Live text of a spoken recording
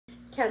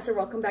Cancer,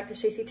 welcome back to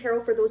Shacey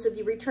Tarot. For those of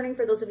you returning,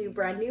 for those of you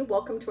brand new,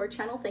 welcome to our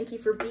channel. Thank you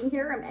for being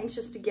here. I'm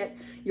anxious to get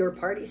your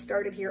party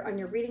started here on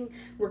your reading.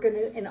 We're going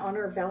to, in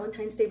honor of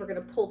Valentine's Day, we're going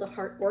to pull the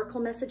Heart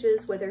Oracle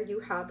messages, whether you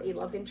have a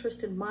love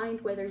interest in mind,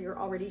 whether you're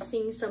already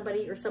seeing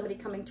somebody or somebody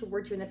coming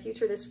towards you in the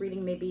future. This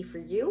reading may be for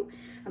you.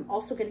 I'm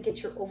also going to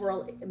get your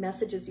overall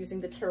messages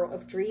using the Tarot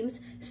of Dreams.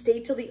 Stay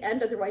till the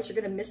end, otherwise you're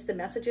going to miss the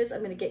messages.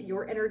 I'm going to get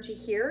your energy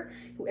here,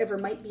 whoever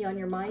might be on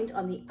your mind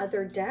on the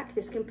other deck.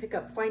 This can pick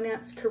up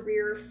finance,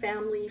 career,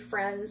 family,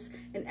 friends,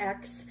 an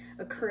ex,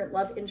 a current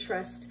love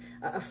interest,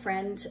 a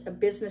friend, a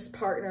business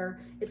partner.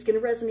 It's going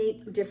to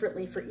resonate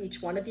differently for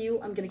each one of you.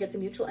 I'm going to get the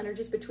mutual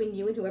energies between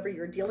you and whoever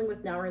you're dealing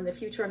with now or in the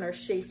future on our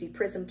Shacey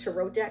Prism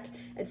Tarot deck,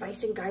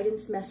 advice and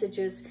guidance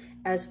messages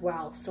as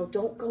well. So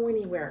don't go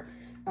anywhere.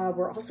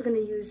 We're also going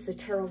to use the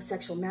Tarot of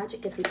Sexual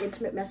Magic, get the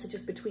intimate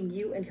messages between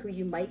you and who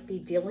you might be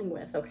dealing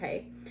with,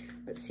 okay?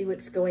 Let's see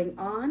what's going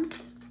on.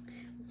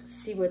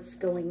 See what's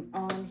going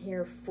on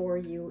here for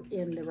you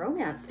in the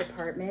romance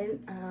department.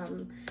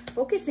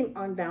 Focusing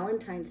on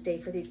Valentine's Day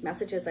for these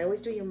messages. I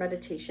always do your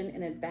meditation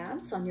in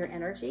advance on your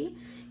energy,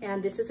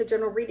 and this is a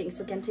general reading,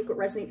 so again, take what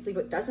resonates, leave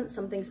what doesn't.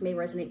 Some things may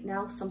resonate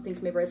now, some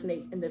things may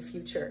resonate in the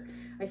future.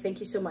 I thank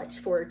you so much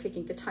for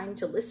taking the time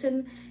to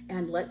listen,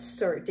 and let's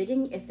start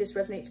digging. If this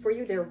resonates for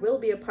you, there will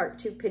be a part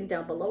 2 pinned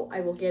down below. I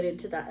will get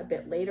into that a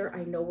bit later.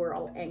 I know we're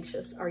all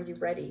anxious. Are you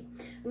ready?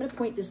 I'm going to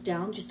point this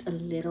down just a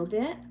little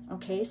bit,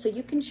 okay? So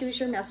you can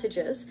choose your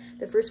messages.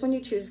 The first one you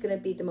choose is going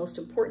to be the most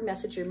important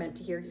message you're meant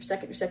to hear. Your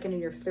second, and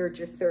your third.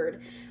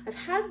 I've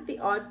had the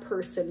odd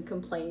person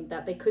complain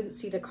that they couldn't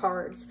see the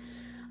cards.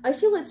 I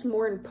feel it's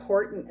more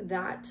important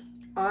that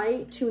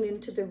I tune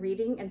into the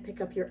reading and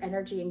pick up your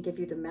energy and give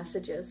you the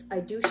messages. I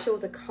do show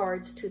the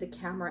cards to the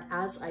camera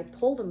as I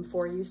pull them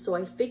for you, so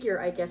I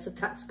figure, I guess, that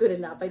that's good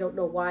enough. I don't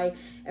know why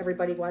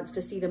everybody wants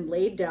to see them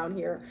laid down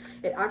here.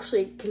 It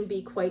actually can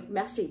be quite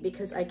messy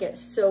because I get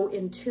so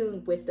in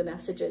tune with the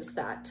messages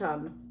that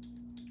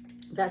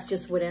that's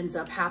just what ends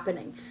up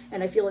happening.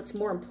 And I feel it's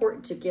more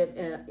important to give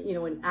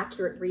an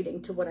accurate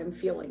reading to what I'm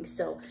feeling.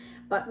 So,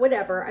 but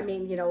whatever, I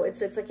mean,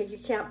 it's like you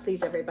can't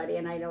please everybody,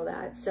 and I know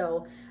that.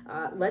 So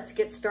let's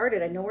get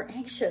started. I know we're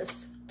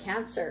anxious,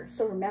 Cancer.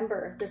 So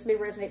remember, this may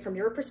resonate from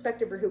your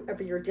perspective or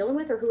whoever you're dealing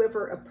with, or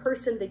whoever a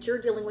person that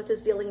you're dealing with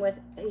is dealing with,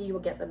 and you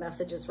will get the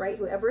messages, right?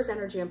 Whoever's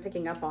energy I'm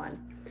picking up on.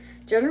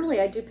 Generally,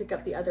 I do pick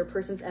up the other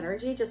person's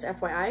energy, just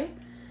FYI.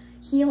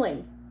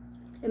 Healing.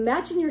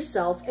 Imagine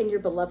yourself and your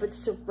beloved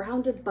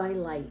surrounded by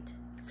light.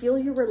 Feel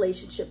your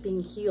relationship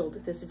being healed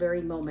at this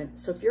very moment.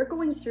 So if you're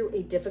going through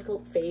a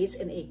difficult phase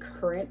in a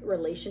current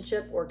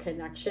relationship or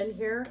connection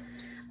here,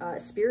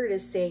 Spirit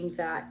is saying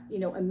that,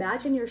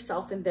 imagine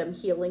yourself and them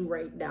healing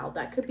right now.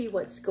 That could be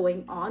what's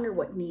going on or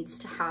what needs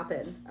to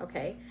happen,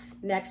 okay?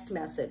 Next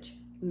message,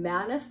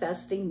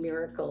 manifesting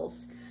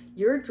miracles.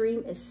 Your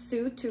dream is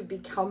soon to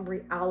become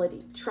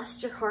reality.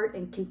 Trust your heart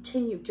and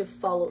continue to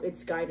follow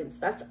its guidance.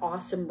 That's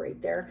awesome right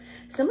there.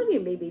 Some of you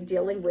may be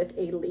dealing with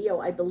a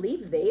Leo. I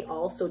believe they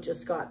also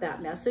just got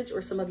that message,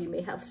 or some of you may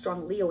have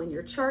strong Leo in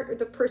your chart, or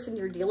the person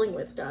you're dealing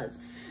with does.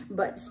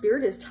 But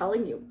Spirit is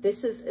telling you,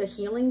 this is a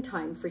healing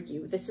time for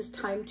you. This is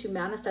time to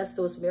manifest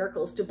those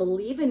miracles, to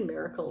believe in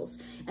miracles,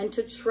 and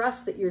to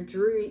trust that your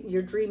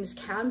dreams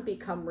can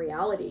become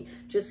reality.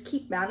 Just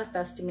keep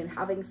manifesting and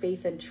having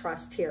faith and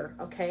trust here,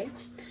 okay?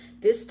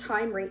 This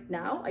time right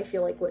now, I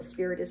feel like what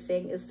Spirit is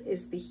saying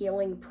is the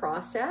healing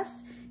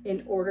process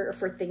in order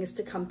for things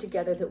to come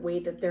together the way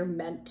that they're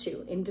meant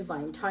to in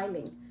divine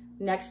timing.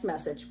 Next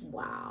message,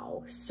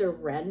 wow,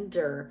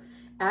 surrender.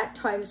 At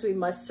times we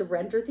must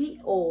surrender the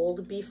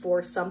old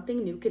before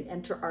something new can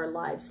enter our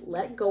lives.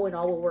 Let go and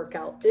all will work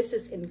out. This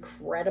is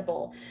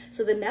incredible.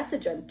 So the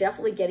message I'm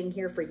definitely getting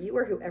here for you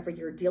or whoever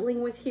you're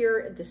dealing with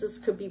here,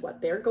 could be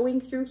what they're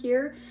going through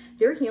here.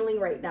 They're healing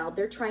right now.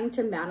 They're trying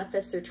to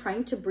manifest. They're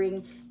trying to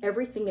bring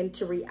everything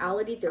into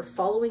reality. They're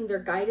following their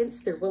guidance.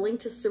 They're willing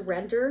to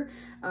surrender.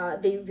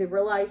 They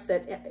realize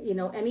that,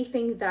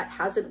 anything that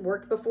hasn't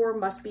worked before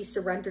must be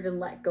surrendered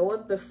and let go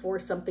of before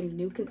something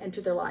new can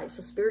enter their lives.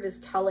 So Spirit is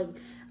telling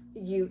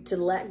you to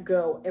let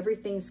go.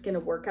 Everything's going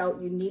to work out.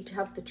 You need to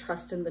have the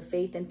trust and the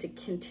faith and to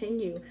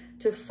continue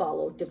to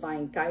follow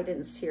divine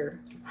guidance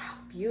here. Wow,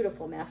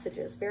 beautiful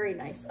messages. Very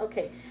nice.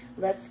 Okay,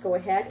 let's go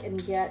ahead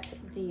and get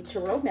the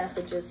tarot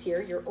messages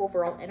here, your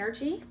overall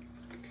energy.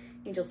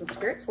 Angels and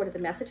spirits, what are the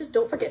messages?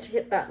 Don't forget to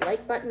hit that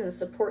like button and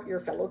support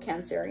your fellow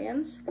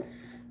Cancerians.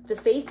 The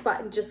faith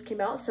button just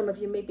came out. Some of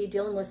you may be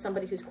dealing with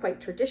somebody who's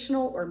quite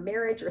traditional, or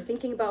marriage, or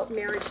thinking about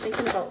marriage,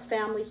 thinking about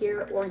family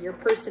here, or your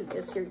person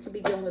is here. You could be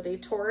dealing with a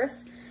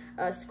Taurus,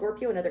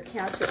 Scorpio, another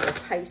Cancer, or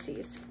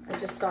Pisces. I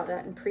just saw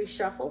that in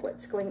pre-shuffle.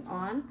 What's going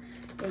on?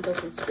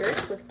 Angels and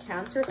spirits with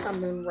Cancer,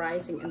 Sun, Moon,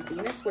 Rising, and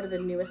Venus. What are the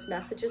newest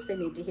messages they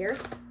need to hear?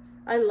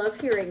 I love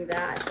hearing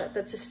that.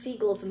 That's the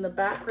seagulls in the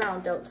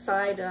background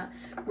outside.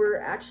 We're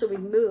actually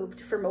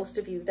moved for most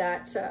of you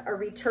that are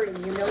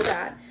returning. You know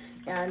that.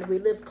 And we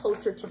live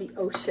closer to the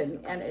ocean.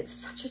 And it's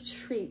such a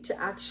treat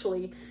to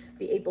actually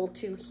be able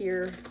to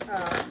hear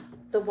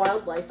the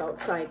wildlife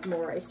outside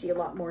more. I see a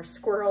lot more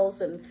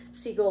squirrels and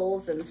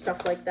seagulls and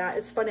stuff like that.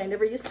 It's funny, I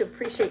never used to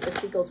appreciate the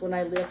seagulls when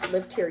I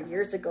lived here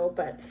years ago,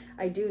 but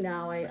I do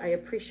now. I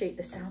appreciate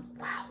the sound.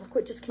 Wow, look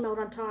what just came out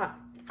on top.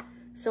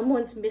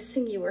 Someone's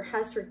missing you or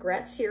has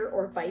regrets here,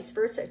 or vice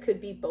versa. It could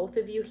be both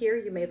of you here.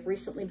 You may have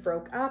recently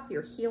broke up.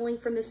 You're healing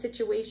from the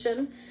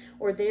situation,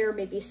 or there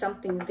may be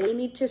something they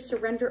need to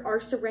surrender, are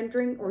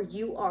surrendering, or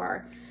you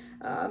are.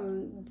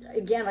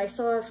 Again, I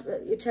saw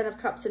a 10 of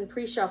Cups in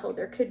pre-shuffle.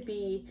 There could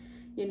be,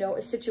 you know,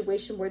 a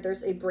situation where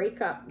there's a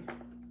breakup.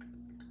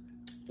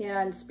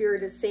 And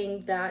Spirit is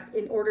saying that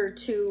in order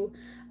to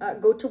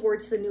go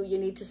towards the new, you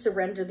need to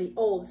surrender the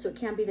old. So it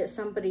can be that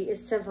somebody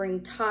is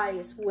severing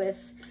ties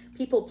with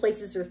people,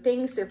 places, or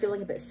things. They're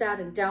feeling a bit sad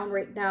and down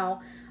right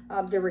now.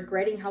 They're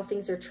regretting how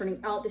things are turning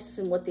out. This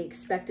isn't what they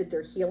expected.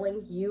 They're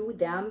healing. You,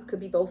 them, could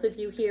be both of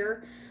you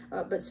here.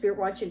 But Spirit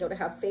wants you to know to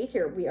have faith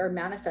here. We are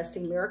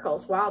manifesting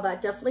miracles. Wow,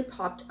 that definitely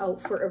popped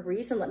out for a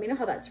reason. Let me know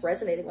how that's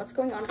resonating. What's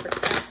going on for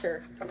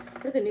Cancer?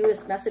 What are the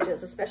newest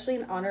messages, especially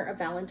in honor of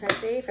Valentine's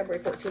Day,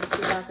 February 14th,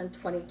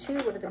 2022?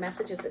 What are the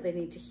messages that they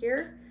need to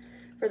hear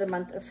for the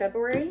month of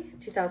February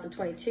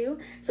 2022?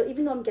 So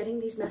even though I'm getting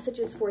these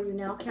messages for you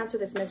now, Cancer,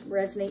 this may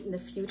resonate in the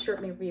future.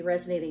 It may be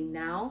resonating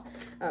now.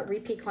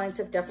 Repeat clients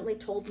have definitely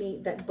told me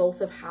that both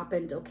have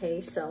happened, okay?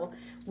 So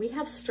we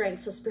have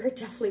strength. So Spirit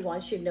definitely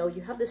wants you to know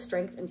you have the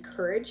strength and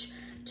courage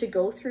to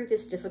go through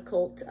this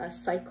difficult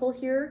cycle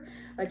here,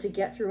 to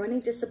get through any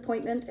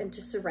disappointment and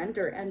to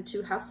surrender and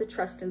to have the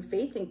trust and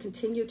faith and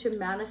continue to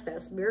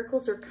manifest.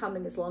 Miracles are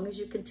coming as long as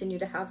you continue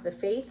to have the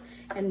faith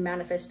and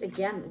manifest.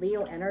 Again,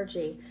 Leo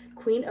energy,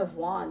 Queen of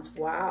Wands.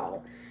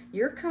 Wow.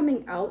 You're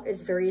coming out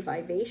as very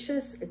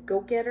vivacious, a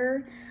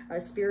go-getter.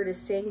 Spirit is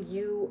saying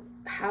you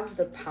have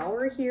the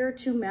power here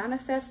to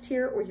manifest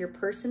here, or your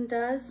person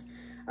does.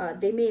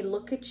 They may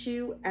look at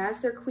you as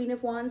their Queen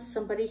of Wands,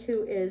 somebody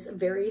who is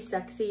very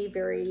sexy,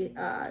 very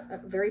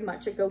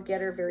much a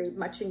go-getter, very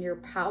much in your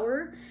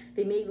power.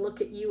 They may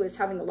look at you as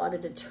having a lot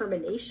of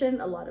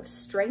determination, a lot of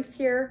strength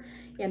here,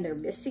 and they're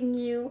missing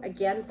you.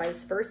 Again,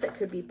 vice versa. It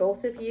could be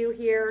both of you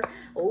here.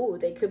 Oh,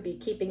 they could be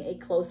keeping a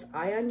close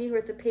eye on you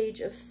with the Page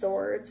of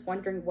Swords,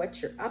 wondering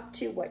what you're up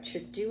to, what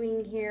you're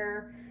doing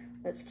here.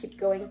 Let's keep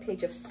going.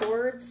 Page of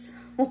Swords.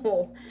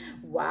 Oh,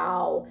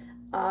 wow.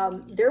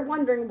 They're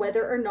wondering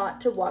whether or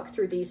not to walk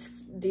through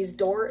this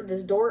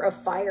door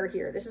of fire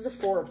here. This is a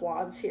Four of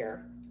Wands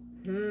here.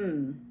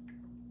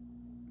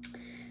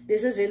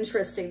 This is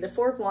interesting. The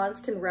Four of Wands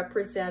can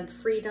represent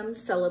freedom,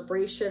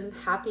 celebration,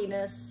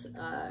 happiness,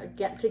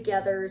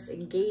 get-togethers,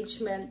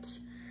 engagement.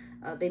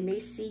 They may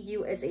see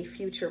you as a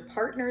future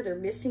partner. They're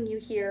missing you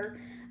here.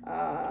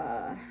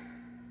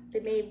 They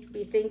may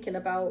be thinking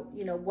about,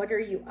 you know, what are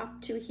you up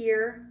to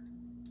here?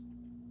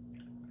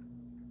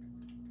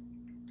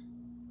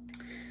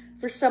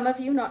 For some of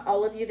you, not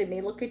all of you, they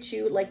may look at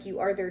you like you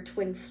are their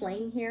twin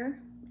flame here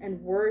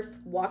and worth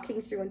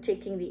walking through and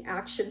taking the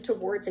action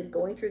towards and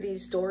going through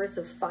these doors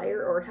of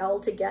fire or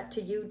hell to get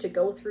to you, to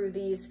go through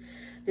this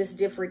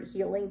different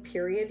healing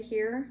period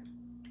here.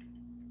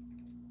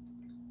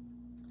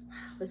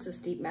 Wow, this is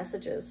deep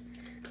messages.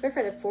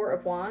 Clarify the Four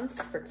of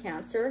Wands for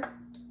Cancer.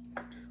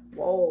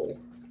 Whoa.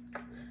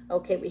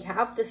 Okay, we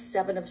have the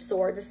Seven of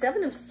Swords. The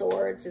Seven of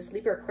Swords is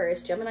Libra,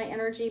 Aquarius, Gemini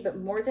energy, but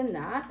more than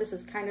that, this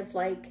is kind of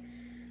like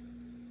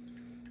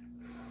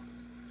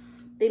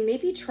they may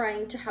be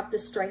trying to have the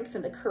strength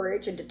and the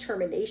courage and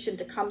determination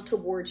to come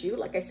towards you.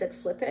 Like I said,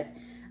 flip it,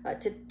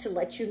 to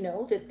let you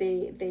know that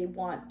they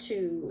want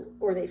to,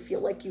 or they feel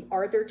like you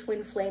are their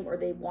twin flame, or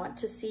they want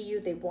to see you.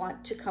 They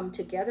want to come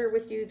together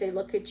with you. They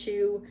look at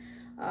you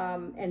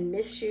and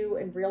miss you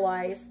and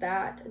realize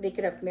that they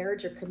could have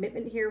marriage or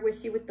commitment here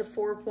with you with the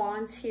Four of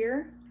Wands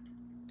here.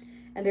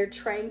 And they're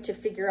trying to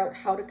figure out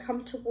how to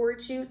come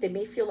towards you. They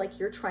may feel like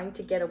you're trying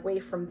to get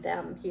away from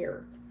them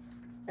here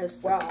as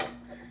well.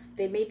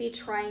 They may be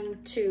trying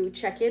to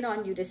check in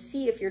on you to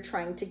see if you're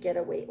trying to get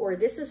away, or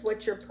this is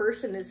what your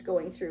person is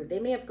going through. They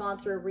may have gone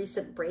through a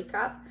recent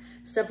breakup,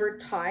 severed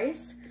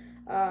ties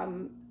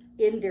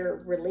in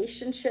their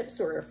relationships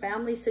or a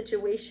family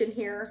situation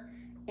here,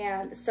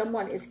 and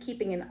someone is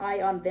keeping an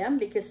eye on them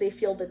because they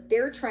feel that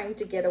they're trying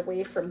to get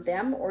away from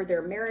them or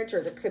their marriage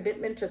or the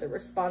commitment or the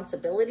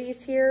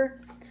responsibilities here.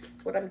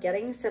 That's what I'm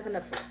getting. Seven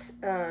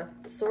of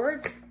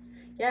Swords.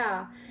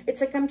 Yeah,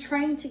 it's like I'm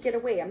trying to get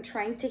away. I'm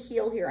trying to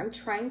heal here. I'm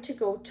trying to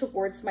go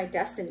towards my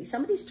destiny.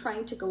 Somebody's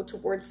trying to go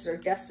towards their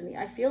destiny.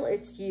 I feel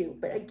it's you,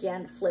 but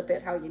again, flip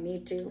it how you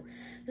need to.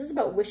 This is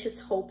about wishes,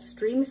 hopes,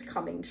 dreams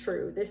coming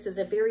true. This is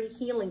a very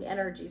healing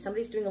energy.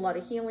 Somebody's doing a lot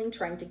of healing,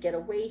 trying to get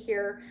away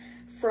here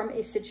from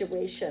a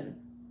situation.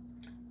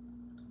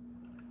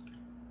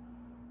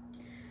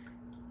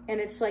 And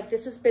it's like,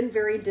 this has been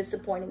very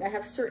disappointing. I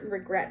have certain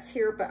regrets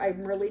here, but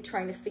I'm really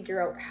trying to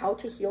figure out how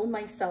to heal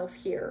myself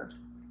here.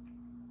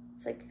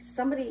 It's like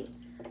somebody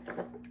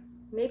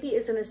maybe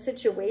is in a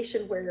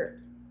situation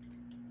where,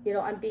 you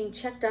know, I'm being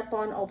checked up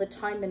on all the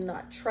time and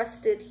not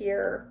trusted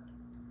here.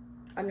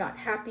 I'm not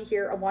happy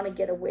here. I want to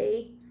get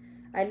away.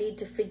 I need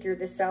to figure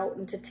this out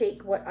and to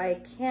take what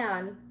I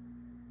can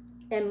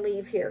and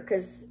leave here,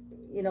 because,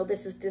 you know,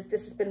 this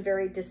has been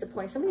very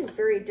disappointing. Somebody's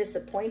very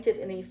disappointed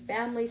in a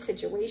family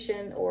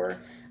situation or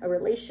a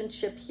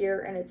relationship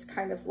here, and it's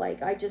kind of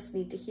like, I just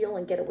need to heal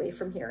and get away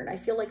from here. And I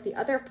feel like the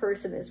other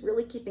person is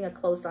really keeping a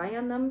close eye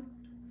on them,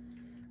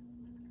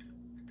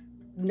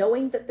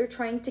 knowing that they're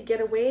trying to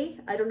get away.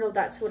 I don't know,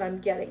 that's what I'm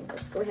getting.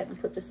 Let's go ahead and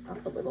put this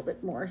up a little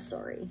bit more.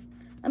 Sorry,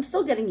 I'm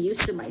still getting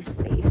used to my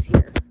space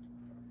here.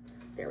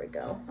 There we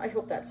go. I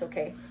hope that's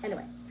okay.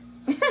 Anyway,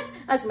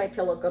 as my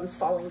pillow comes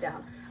falling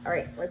down. All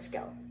right, let's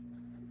go.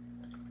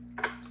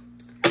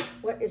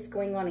 What is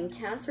going on in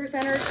Cancer's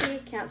energy?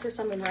 Cancer,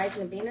 Sun, Moon,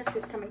 Rising, and Venus.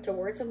 Who's coming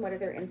towards them? What are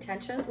their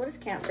intentions? What does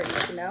Cancer need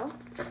to know?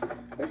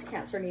 What does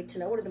Cancer need to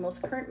know? What are the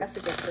most current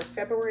messages for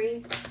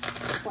February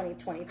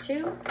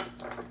 2022?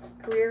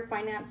 Career,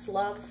 finance,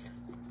 love,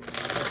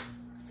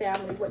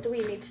 family. What do we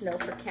need to know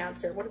for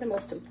Cancer? What are the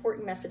most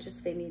important messages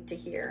they need to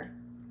hear?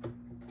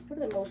 What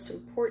are the most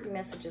important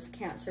messages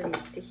Cancer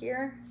needs to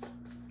hear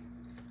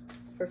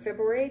for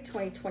February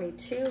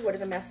 2022? What are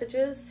the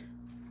messages?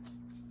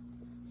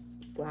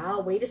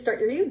 Wow, way to start.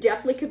 You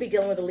definitely could be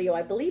dealing with a Leo.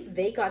 I believe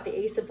they got the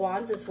Ace of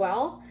Wands as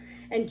well,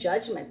 and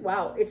Judgment.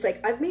 Wow, it's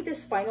like, I've made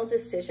this final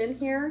decision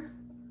here.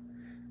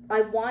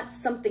 I want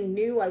something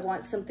new. I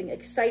want something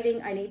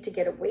exciting. I need to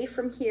get away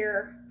from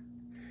here.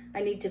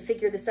 I need to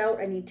figure this out.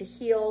 I need to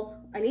heal.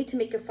 I need to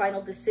make a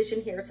final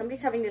decision here.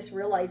 Somebody's having this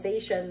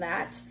realization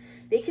that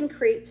they can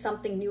create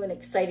something new and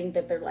exciting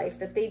in their life,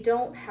 that they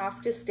don't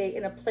have to stay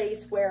in a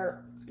place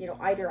where, you know,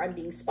 either I'm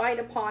being spied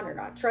upon or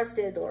not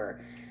trusted,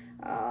 or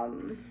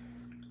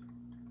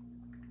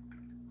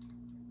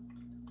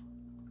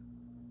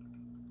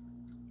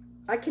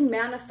I can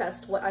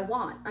manifest what I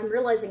want. I'm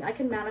realizing I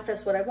can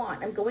manifest what I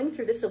want. I'm going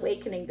through this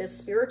awakening, this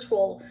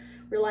spiritual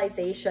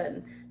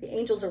realization. The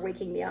angels are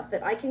waking me up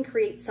that I can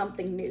create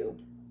something new,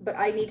 but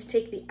I need to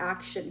take the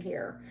action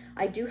here.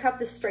 I do have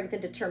the strength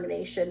and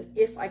determination,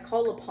 if I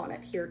call upon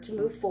it here, to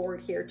move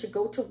forward here, to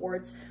go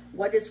towards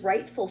what is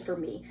rightful for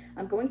me.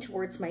 I'm going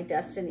towards my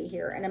destiny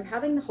here, and I'm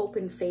having the hope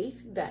and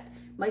faith that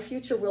my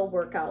future will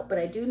work out, but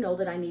I do know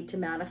that I need to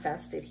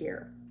manifest it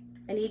here.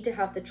 I need to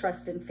have the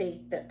trust and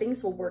faith that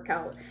things will work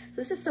out. So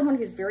this is someone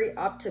who's very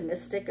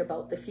optimistic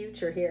about the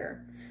future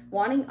here,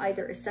 wanting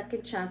either a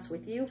second chance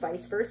with you,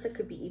 vice versa,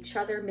 could be each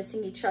other,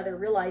 missing each other,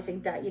 realizing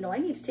that, you know, I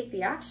need to take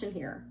the action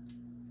here.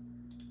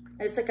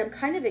 And it's like, I'm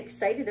kind of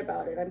excited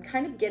about it. I'm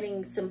kind of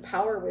getting some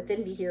power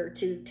within me here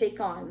to take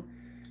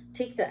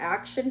the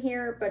action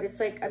here, but it's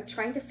like, I'm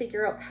trying to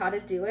figure out how to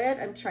do it.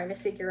 I'm trying to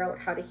figure out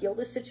how to heal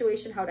the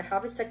situation, how to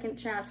have a second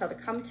chance, how to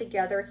come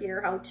together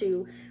here, how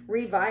to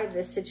revive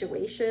this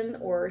situation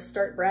or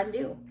start brand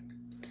new.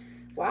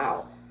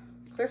 Wow.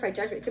 Clarified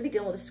judgment. You could be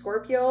dealing with a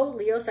Scorpio,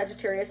 Leo,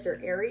 Sagittarius, or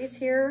Aries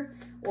here,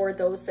 or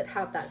those that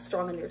have that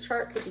strong in their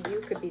chart. Could be you,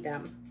 could be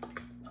them.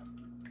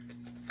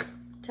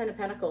 10 of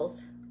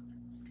Pentacles.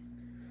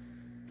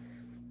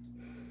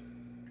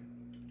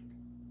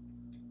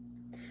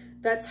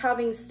 That's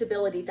having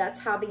stability. That's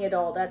having it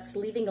all. That's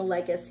leaving a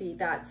legacy.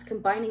 That's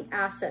combining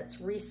assets,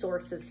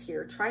 resources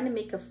here. Trying to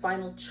make a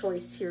final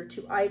choice here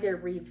to either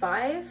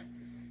revive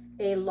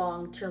a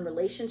long-term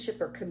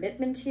relationship or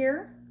commitment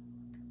here.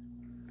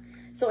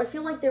 So I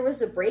feel like there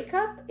was a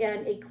breakup,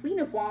 and a Queen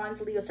of Wands,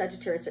 Leo,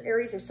 Sagittarius, or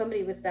Aries, or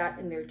somebody with that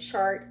in their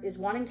chart is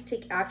wanting to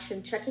take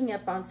action, checking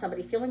up on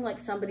somebody, feeling like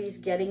somebody's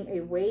getting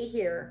away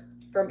here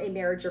from a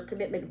marriage or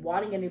commitment,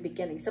 wanting a new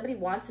beginning. Somebody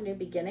wants a new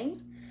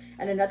beginning,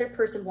 and another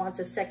person wants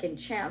a second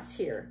chance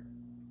here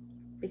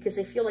because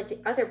they feel like the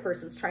other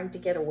person's trying to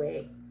get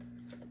away.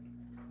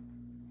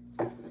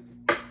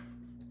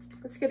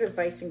 Let's get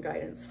advice and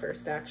guidance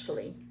first,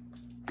 actually.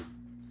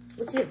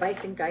 What's the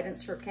advice and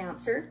guidance for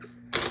Cancer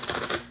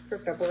for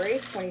February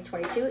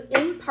 2022?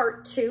 In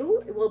part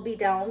 2, it will be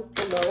down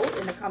below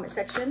in the comment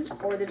section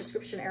or the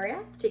description area.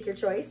 Take your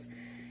choice.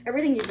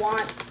 Everything you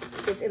want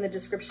is in the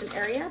description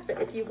area,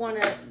 but if you want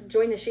to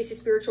join the Shacy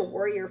Spiritual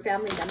Warrior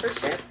family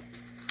membership,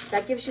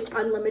 that gives you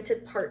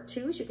unlimited part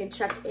 2s. You can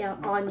check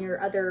on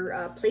your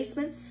other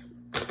placements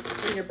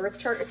in your birth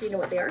chart if you know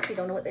what they are. If you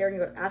don't know what they are, you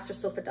go to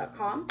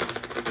astrosofa.com.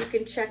 You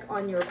can check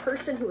on your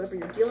person, whoever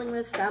you're dealing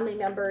with, family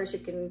members. You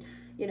can,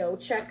 you know,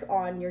 check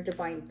on your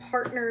divine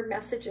partner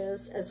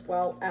messages, as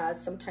well as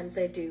sometimes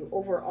I do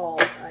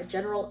overall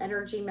general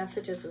energy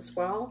messages as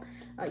well.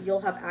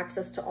 You'll have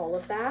access to all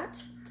of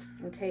that.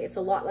 Okay, it's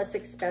a lot less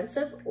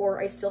expensive,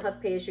 or I still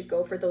have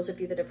pay-as-you-go for those of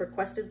you that have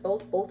requested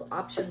both. Both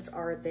options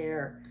are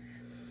there.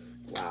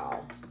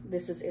 Wow,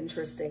 this is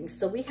interesting.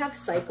 So we have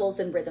cycles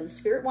and rhythms.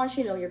 Spirit wants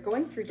you to know you're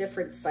going through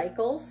different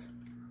cycles,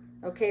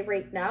 okay,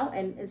 right now.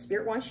 And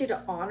Spirit wants you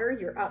to honor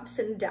your ups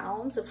and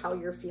downs of how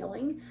you're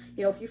feeling.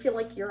 You know, if you feel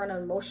like you're on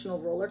an emotional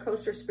roller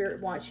coaster,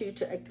 Spirit wants you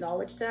to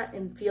acknowledge that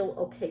and feel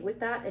okay with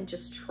that, and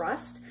just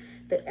trust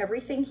that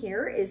everything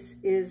here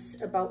is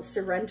about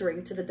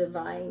surrendering to the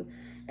divine,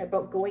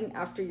 about going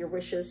after your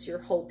wishes, your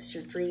hopes,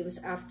 your dreams,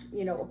 after,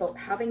 you know, about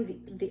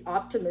having the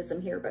optimism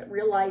here, but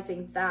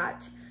realizing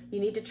that You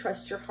need to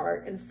trust your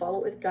heart and follow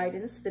it with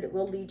guidance, that it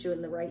will lead you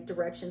in the right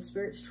direction.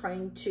 Spirit's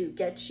trying to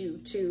get you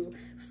to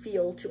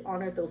feel, to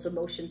honor those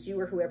emotions, you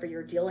or whoever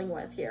you're dealing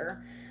with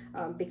here.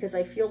 Because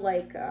I feel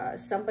like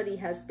somebody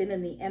has been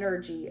in the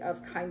energy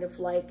of kind of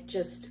like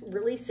just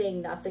really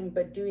saying nothing,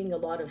 but doing a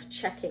lot of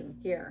checking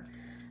here.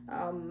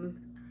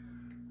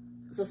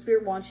 So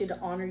Spirit wants you to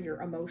honor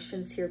your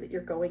emotions here that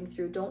you're going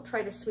through. Don't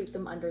try to sweep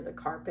them under the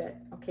carpet,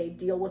 okay?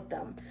 Deal with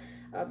them.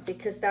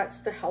 Because that's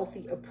the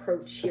healthy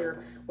approach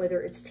here,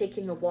 whether it's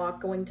taking a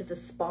walk, going to the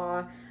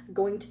spa,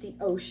 going to the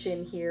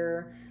ocean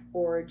here,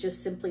 or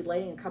just simply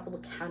lighting a couple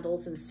of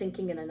candles and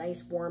sinking in a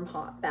nice warm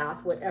hot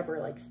bath, whatever.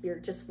 Like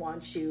Spirit just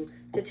wants you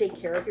to take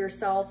care of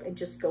yourself and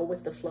just go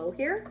with the flow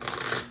here.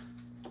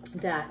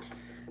 That,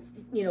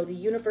 you know, the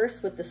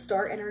universe with the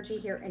star energy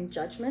here and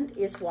judgment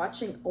is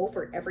watching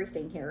over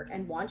everything here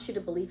and wants you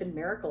to believe in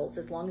miracles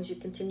as long as you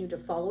continue to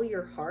follow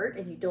your heart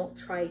and you don't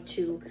try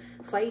to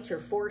fight or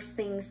force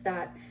things,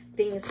 that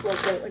things will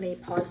go in a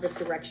positive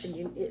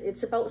direction.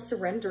 It's about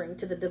surrendering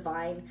to the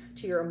divine,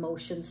 to your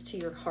emotions, to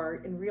your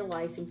heart, and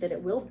realizing that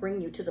it will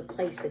bring you to the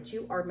place that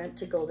you are meant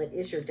to go, that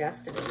is your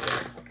destiny,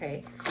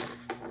 okay?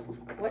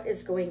 What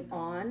is going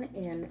on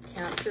in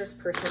Cancer's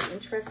personal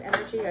interest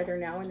energy, either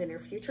now and in the near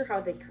future? How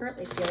are they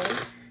currently feeling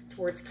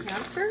towards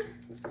Cancer?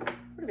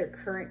 What are their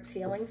current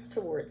feelings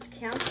towards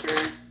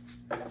Cancer?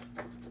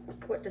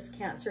 What does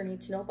Cancer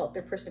need to know about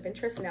their person of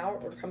interest now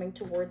or coming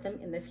toward them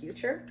in the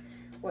future?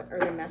 What are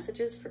the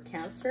messages for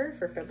Cancer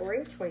for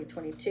February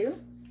 2022?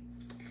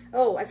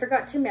 Oh, I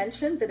forgot to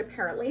mention that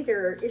apparently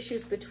there are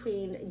issues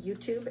between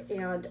YouTube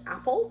and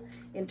Apple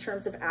in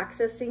terms of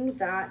accessing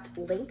that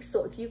link.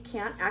 So if you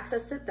can't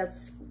access it,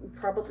 that's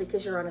probably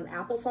because you're on an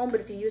Apple phone. But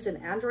if you use an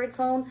Android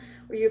phone,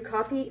 where you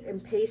copy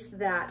and paste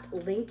that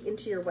link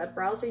into your web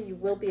browser, you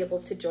will be able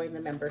to join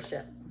the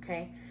membership,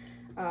 okay?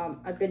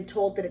 I've been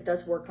told that it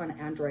does work on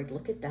Android.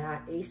 Look at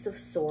that, Ace of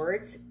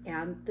Swords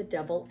and the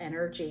Devil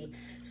energy.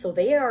 So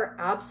they are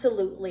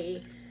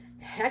absolutely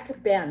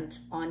heck bent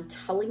on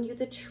telling you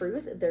the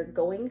truth. They're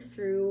going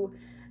through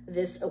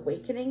this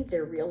awakening.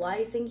 They're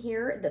realizing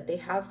here that they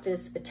have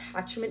this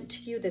attachment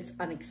to you that's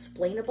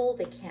unexplainable.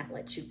 They can't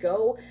let you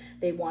go.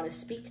 They want to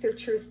speak their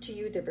truth to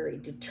you. They're very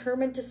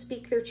determined to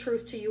speak their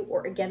truth to you,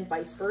 or again,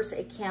 vice versa.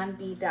 It can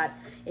be that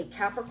a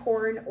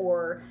Capricorn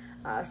or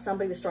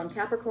somebody with strong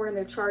Capricorn in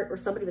their chart, or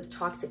somebody with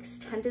toxic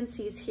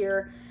tendencies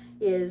here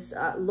is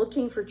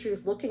looking for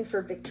truth, looking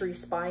for victory,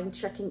 spying,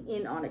 checking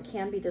in on it.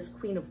 Can be this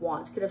Queen of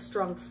Wands. Could have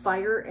strong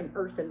fire and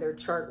earth in their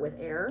chart with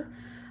air.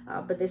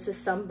 But this is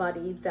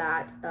somebody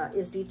that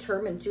is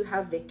determined to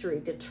have victory,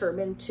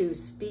 determined to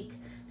speak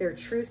their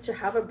truth, to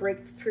have a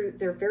breakthrough.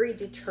 They're very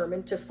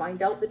determined to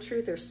find out the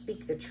truth or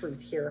speak the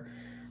truth here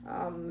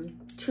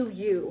to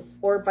you,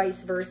 or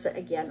vice versa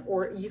again.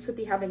 Or you could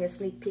be having a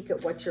sneak peek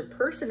at what your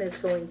person is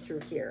going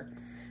through here.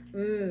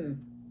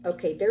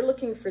 Okay, they're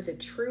looking for the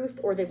truth,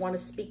 or they want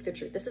to speak the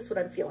truth. This is what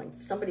I'm feeling.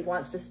 Somebody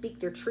wants to speak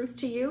their truth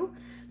to you.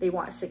 They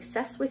want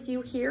success with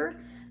you here.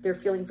 They're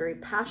feeling very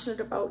passionate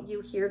about you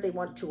here. They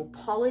want to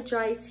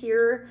apologize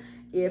here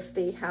if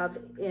they have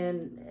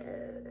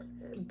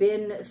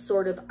been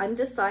sort of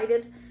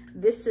undecided.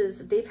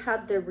 They've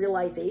had their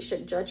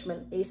realization,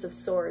 judgment, Ace of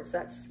Swords.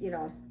 That's, you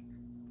know,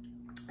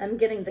 I'm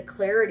getting the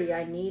clarity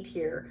I need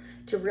here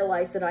to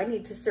realize that I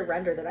need to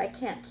surrender, that I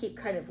can't keep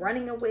kind of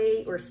running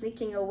away or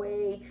sneaking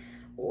away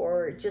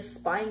or just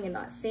spying and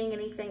not saying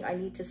anything. I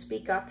need to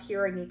speak up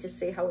here. I need to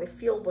say how I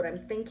feel, what I'm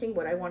thinking,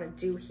 what I want to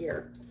do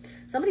here.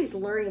 Somebody's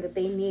learning that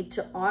they need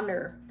to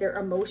honor their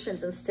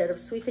emotions instead of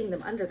sweeping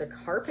them under the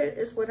carpet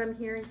is what I'm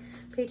hearing.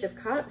 Page of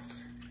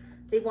Cups.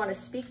 They want to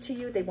speak to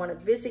you. They want to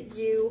visit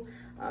you.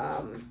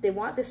 They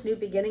want this new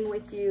beginning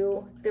with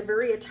you. They're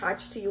very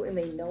attached to you and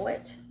they know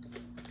it.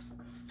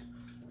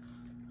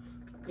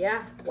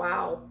 Yeah,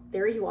 wow.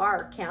 There you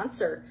are,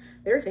 Cancer.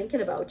 They're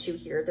thinking about you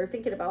here. They're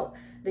thinking about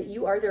that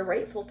you are their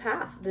rightful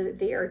path.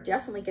 They are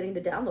definitely getting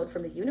the download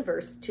from the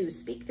universe to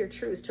speak their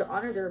truth, to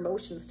honor their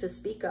emotions, to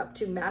speak up,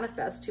 to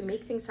manifest, to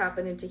make things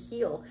happen, and to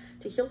heal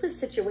this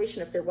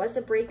situation. If there was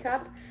a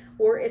breakup,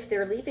 or if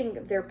they're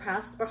leaving their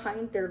past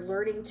behind, they're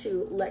learning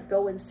to let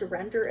go and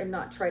surrender and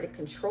not try to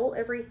control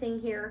everything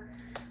here.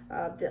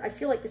 I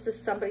feel like this is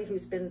somebody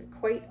who's been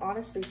quite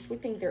honestly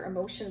sweeping their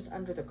emotions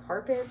under the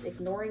carpet,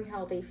 ignoring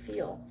how they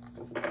feel.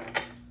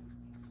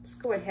 Let's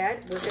go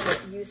ahead. We're going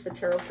to use the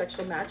Tarot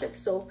Sexual Magic.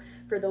 So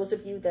for those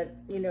of you that,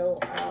 you know,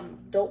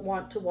 don't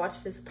want to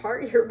watch this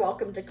part, you're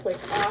welcome to click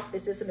off.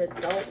 This is an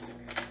adult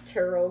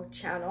tarot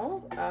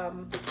channel.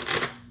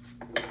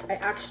 I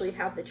actually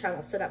have the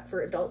channel set up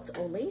for adults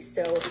only.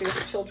 So if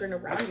there's children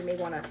around, you may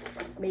want to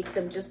make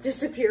them just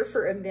disappear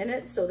for a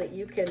minute so that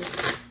you can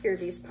hear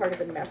these part of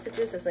the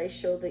messages as I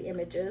show the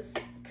images.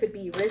 Could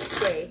be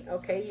risque,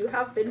 okay? You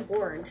have been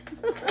warned.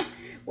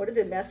 What are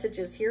the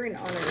messages here in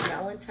honor of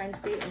Valentine's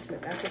Day?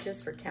 Intimate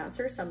messages for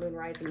Cancer, Sun, Moon,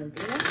 Rising, and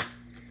Venus.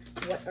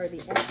 What are the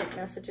intimate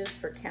messages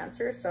for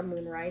Cancer, Sun,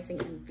 Moon, Rising,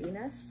 and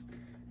Venus?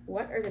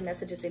 What are the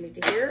messages they need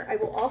to hear? I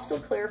will also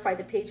clarify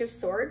the Page of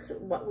Swords,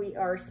 what we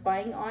are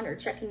spying on or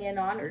checking in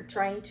on or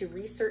trying to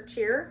research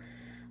here.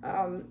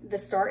 the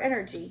star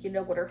energy, you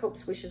know, what our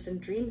hopes, wishes,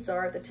 and dreams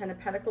are, the 10 of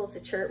Pentacles, the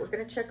Chariot. We're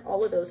going to check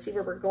all of those, see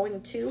where we're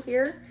going to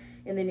here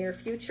in the near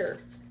future.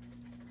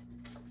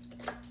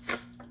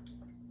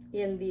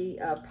 In the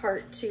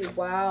part 2,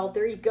 wow,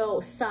 there you go,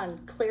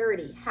 Sun,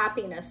 clarity,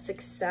 happiness,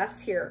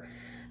 success here.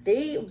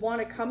 They want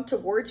to come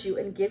towards you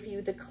and give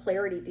you the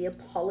clarity, the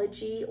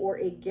apology, or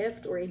a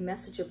gift or a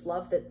message of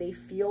love that they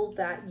feel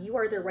that you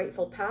are their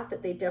rightful path,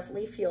 that they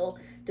definitely feel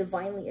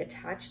divinely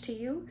attached to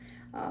you,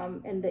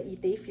 and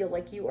that they feel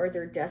like you are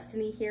their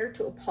destiny here,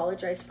 to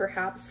apologize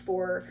perhaps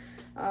for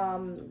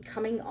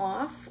coming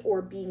off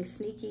or being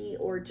sneaky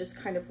or just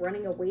kind of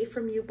running away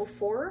from you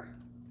before.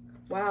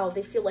 Wow,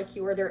 they feel like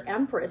you are their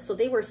empress. So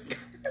they were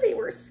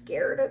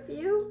scared of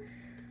you,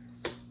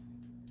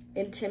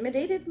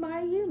 intimidated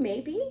by you,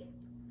 maybe.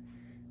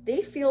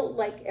 They feel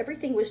like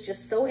everything was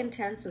just so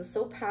intense and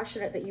so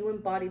passionate that you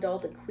embodied all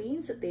the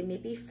queens, that they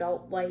maybe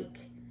felt like,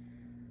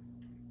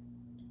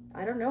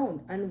 I don't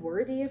know,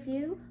 unworthy of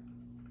you.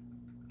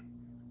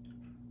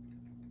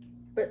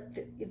 But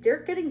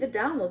they're getting the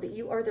download that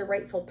you are the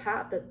rightful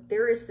path, that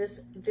there is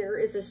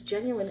this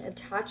genuine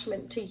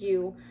attachment to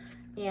you.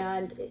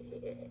 And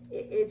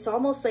it's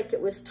almost like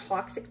it was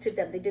toxic to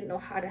them. They didn't know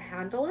how to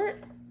handle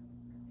it.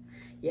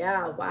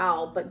 Yeah,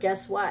 wow. But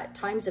guess what?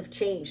 Times have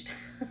changed.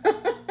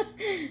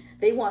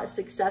 They want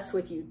success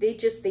with you.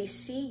 They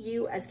see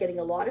you as getting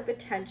a lot of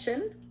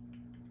attention.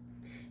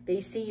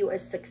 They see you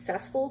as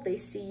successful. They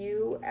see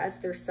you as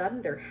their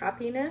sun, their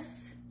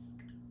happiness.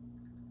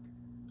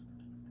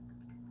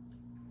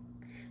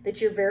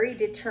 That you're very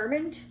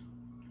determined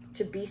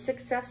to be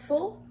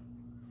successful.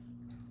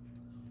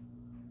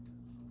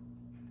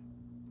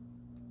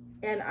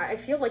 And I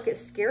feel like it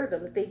scared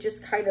them. They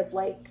just kind of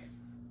like...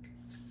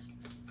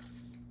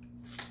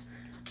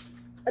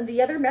 And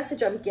the other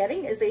message I'm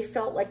getting is they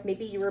felt like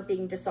maybe you were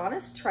being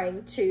dishonest,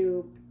 trying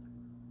to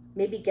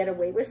maybe get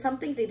away with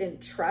something. They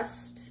didn't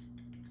trust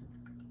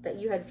that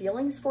you had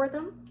feelings for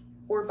them,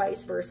 or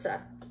vice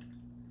versa.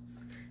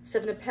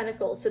 7 of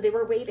Pentacles. So they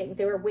were waiting.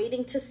 They were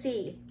waiting to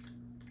see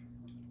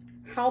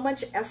how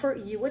much effort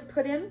you would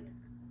put in,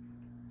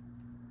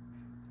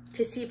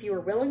 to see if you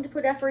were willing to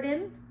put effort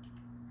in.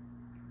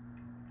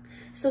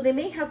 So they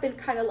may have been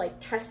kind of like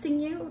testing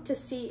you to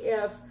see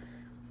if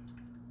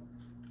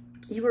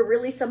you were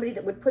really somebody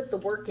that would put the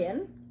work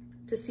in,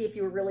 to see if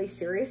you were really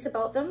serious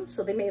about them.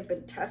 So they may have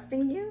been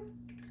testing you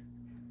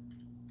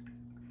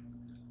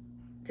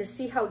to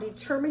see how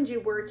determined you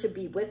were to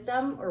be with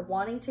them or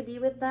wanting to be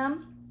with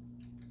them.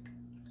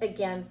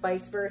 Again,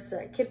 vice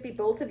versa. It could be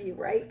both of you,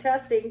 right?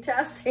 Testing,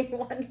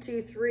 1,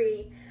 2,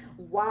 3.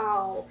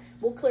 Wow.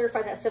 We'll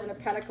clarify that 7 of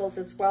Pentacles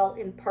as well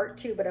in part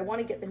 2, but I want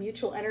to get the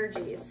mutual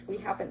energies. We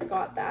haven't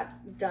got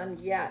that done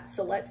yet.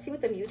 So let's see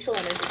what the mutual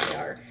energies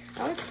are.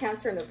 How is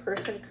Cancer and the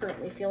person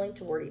currently feeling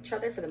toward each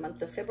other for the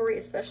month of February,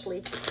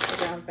 especially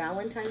around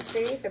Valentine's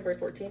Day, February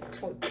 14th,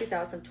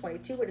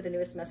 2022? What are the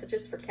newest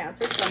messages for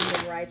Cancer, Sun,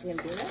 Moon, Rising,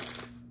 and Venus?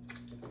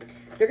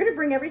 They're going to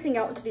bring everything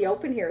out into the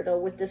open here, though,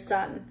 with the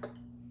Sun,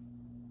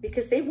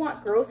 because they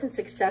want growth and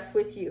success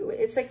with you.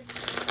 It's like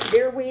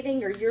they're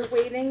waiting, or you're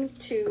waiting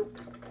to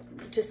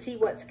see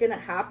what's going to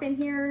happen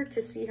here,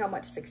 to see how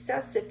much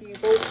success, if you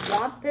both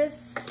want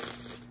this,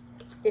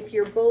 if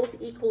you're both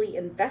equally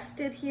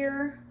invested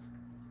here,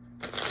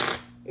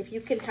 if you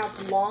can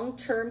have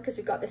long-term, because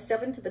we've got the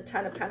 7 to the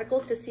 10 of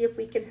Pentacles, to see if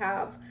we can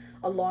have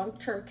a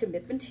long-term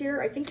commitment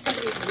here. I think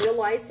somebody's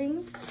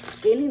realizing,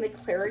 gaining the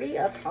clarity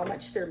of how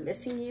much they're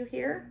missing you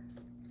here,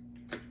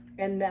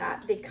 and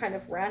that they kind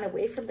of ran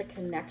away from the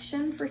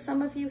connection for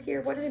some of you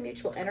here. What are the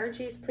mutual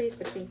energies, please,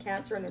 between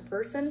Cancer and their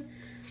person?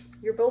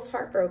 You're both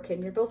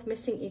heartbroken. You're both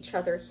missing each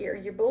other here.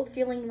 You're both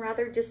feeling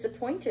rather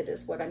disappointed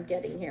is what I'm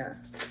getting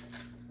here.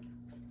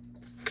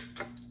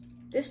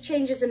 This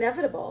change is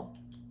inevitable.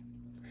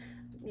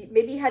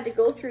 Maybe you had to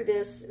go through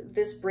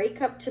this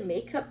breakup to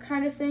makeup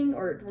kind of thing,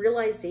 or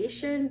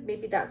realization.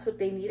 Maybe that's what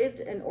they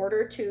needed in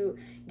order to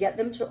get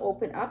them to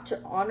open up,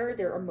 to honor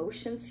their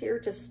emotions here,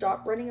 to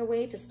stop running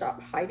away, to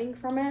stop hiding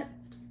from it.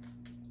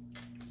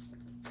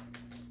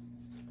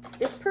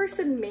 This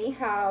person may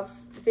have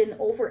been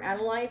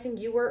over-analyzing.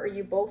 You were, or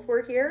you both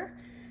were here.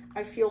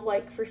 I feel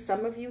like for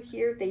some of you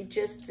here,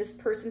 this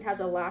person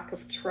has a lack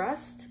of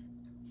trust.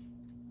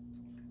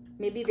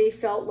 Maybe they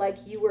felt like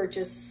you were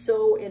just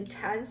so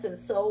intense and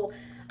so,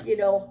 you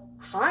know,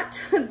 hot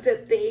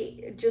that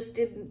they just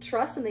didn't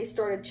trust, and they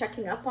started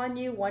checking up on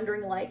you,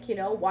 wondering like, you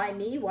know, why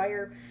me? Why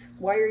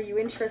are you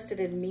interested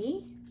in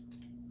me?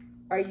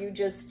 Are you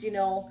just, you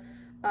know,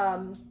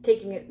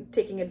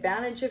 taking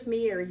advantage of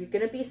me? Or are you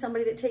going to be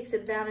somebody that takes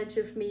advantage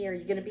of me? Or are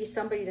you going to be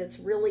somebody that's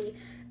really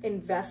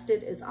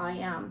invested as I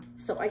am?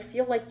 So I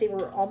feel like they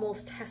were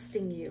almost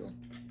testing you.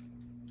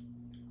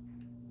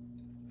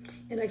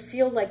 And I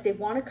feel like they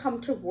want to come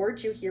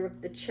towards you here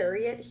with the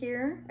Chariot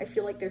here. I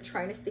feel like they're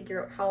trying to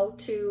figure out how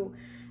to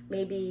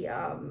maybe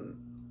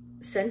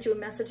send you a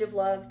message of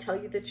love, tell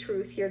you the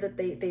truth here, that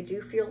they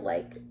do feel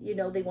like, you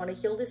know, they want to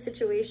heal this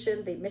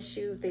situation. They miss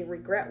you. They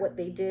regret what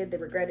they did. They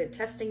regretted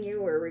testing you,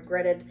 or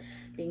regretted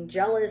being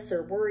jealous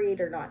or worried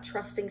or not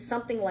trusting,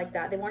 something like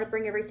that. They want to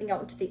bring everything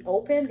out into the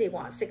open. They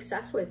want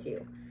success with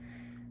you.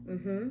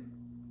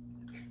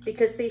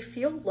 Because they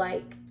feel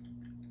like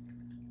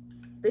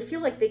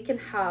they can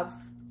have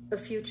a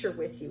future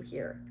with you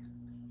here.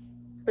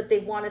 But they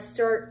want to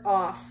start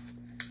off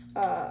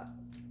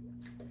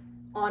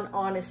on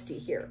honesty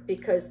here,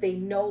 because they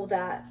know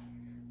that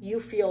you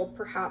feel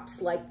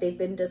perhaps like they've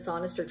been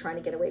dishonest or trying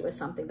to get away with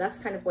something. That's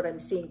kind of what I'm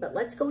seeing. But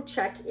let's go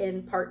check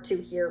in part 2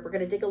 here. We're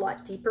going to dig a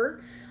lot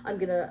deeper. I'm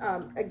going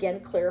to, again,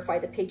 clarify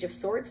the Page of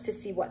Swords to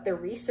see what they're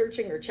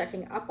researching or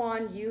checking up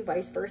on, you,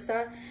 vice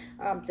versa.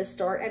 The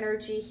star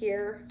energy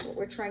here, what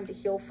we're trying to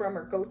heal from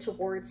or go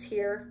towards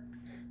here.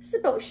 This is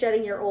about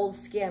shedding your old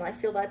skin. I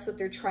feel that's what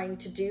they're trying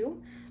to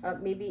do.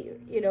 Maybe,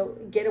 you know,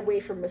 get away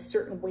from a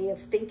certain way of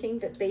thinking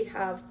that they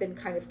have been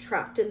kind of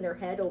trapped in their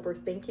head,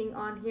 overthinking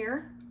on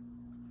here.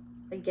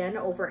 Again,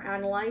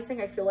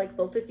 overanalyzing. I feel like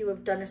both of you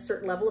have done a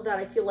certain level of that.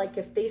 I feel like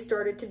if they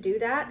started to do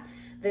that,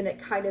 then it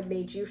kind of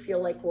made you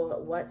feel like, well,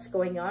 what's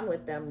going on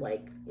with them?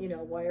 Like, you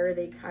know, why are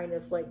they kind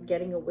of like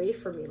getting away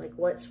from me? Like,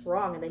 what's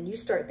wrong? And then you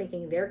start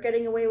thinking they're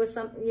getting away with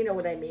something. You know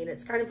what I mean?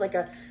 It's kind of like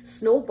a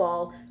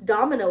snowball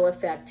domino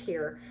effect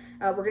here.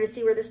 We're going to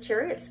see where this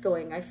Chariot's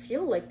going. I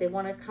feel like they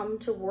want to come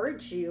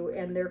towards you,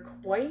 and they're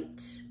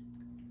quite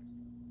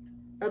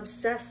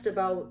obsessed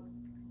about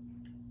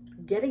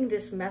getting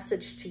this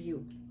message to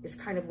you, is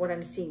kind of what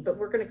I'm seeing, but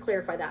we're going to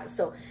clarify that.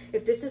 So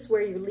if this is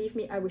where you leave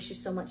me, I wish you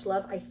so much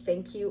love. I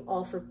thank you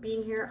all for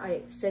being here.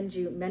 I send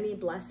you many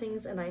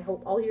blessings, and I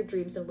hope all your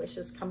dreams and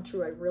wishes come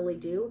true. I really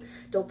do.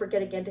 Don't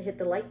forget again to hit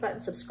the like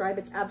button, subscribe.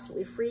 It's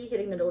absolutely free.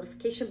 Hitting the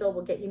notification bell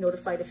will get you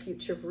notified of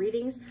future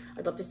readings.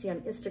 I'd love to see you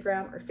on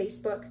Instagram or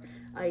Facebook.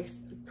 I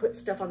put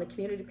stuff on the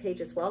community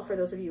page as well. For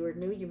those of you who are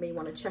new, you may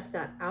want to check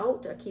that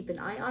out. Keep an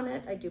eye on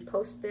it. I do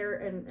post there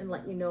and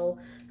let you know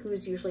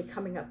who's usually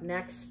coming up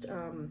next.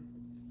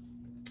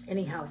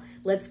 Anyhow,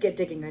 let's get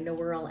digging. I know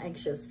we're all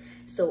anxious.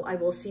 So I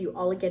will see you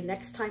all again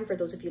next time. For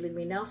those of you leaving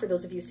me now, for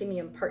those of you seeing me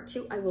in part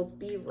 2, I will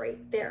be right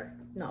there.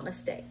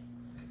 Namaste.